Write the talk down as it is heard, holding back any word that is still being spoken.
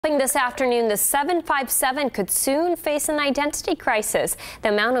This afternoon, the 757 could soon face an identity crisis. The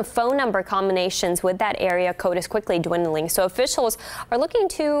amount of phone number combinations with that area code is quickly dwindling, so officials are looking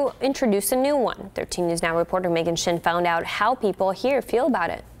to introduce a new one. 13 News Now reporter Megan Shin found out how people here feel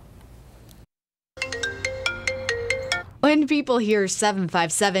about it. When people hear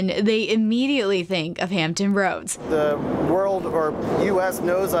 757, they immediately think of Hampton Roads. The world or U.S.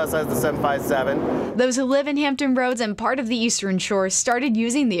 knows us as the 757. Those who live in Hampton Roads and part of the Eastern Shore started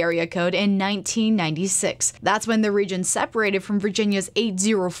using the area code in 1996. That's when the region separated from Virginia's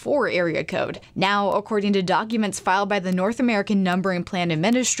 804 area code. Now, according to documents filed by the North American Numbering Plan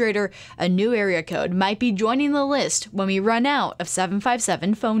Administrator, a new area code might be joining the list when we run out of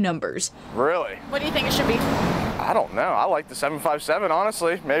 757 phone numbers. Really? What do you think it should be? I don't know. I like the 757,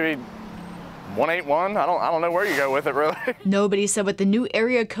 honestly. Maybe 181. I don't know where you go with it, really. Nobody said what the new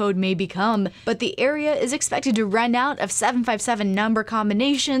area code may become, but the area is expected to run out of 757 number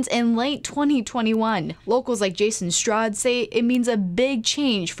combinations in late 2021. Locals like Jason Stroud say it means a big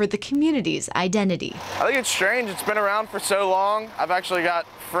change for the community's identity. I think it's strange. It's been around for so long. I've actually got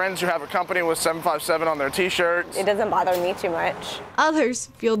friends who have a company with 757 on their t-shirts. It doesn't bother me too much. Others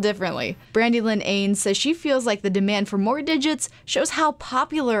feel differently. Brandy Lynn Ains says she feels like the demand for more digits shows how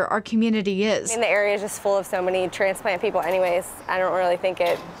popular our community is. I mean, the area is just full of so many transplant people anyways. I don't really think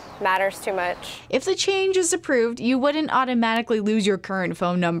it matters too much. If the change is approved, you wouldn't automatically lose your current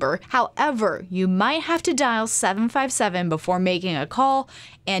phone number. However, you might have to dial 757 before making a call,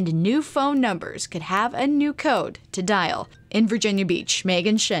 and new phone numbers could have a new code to dial. In Virginia Beach,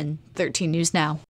 Megan Shin, 13 News Now.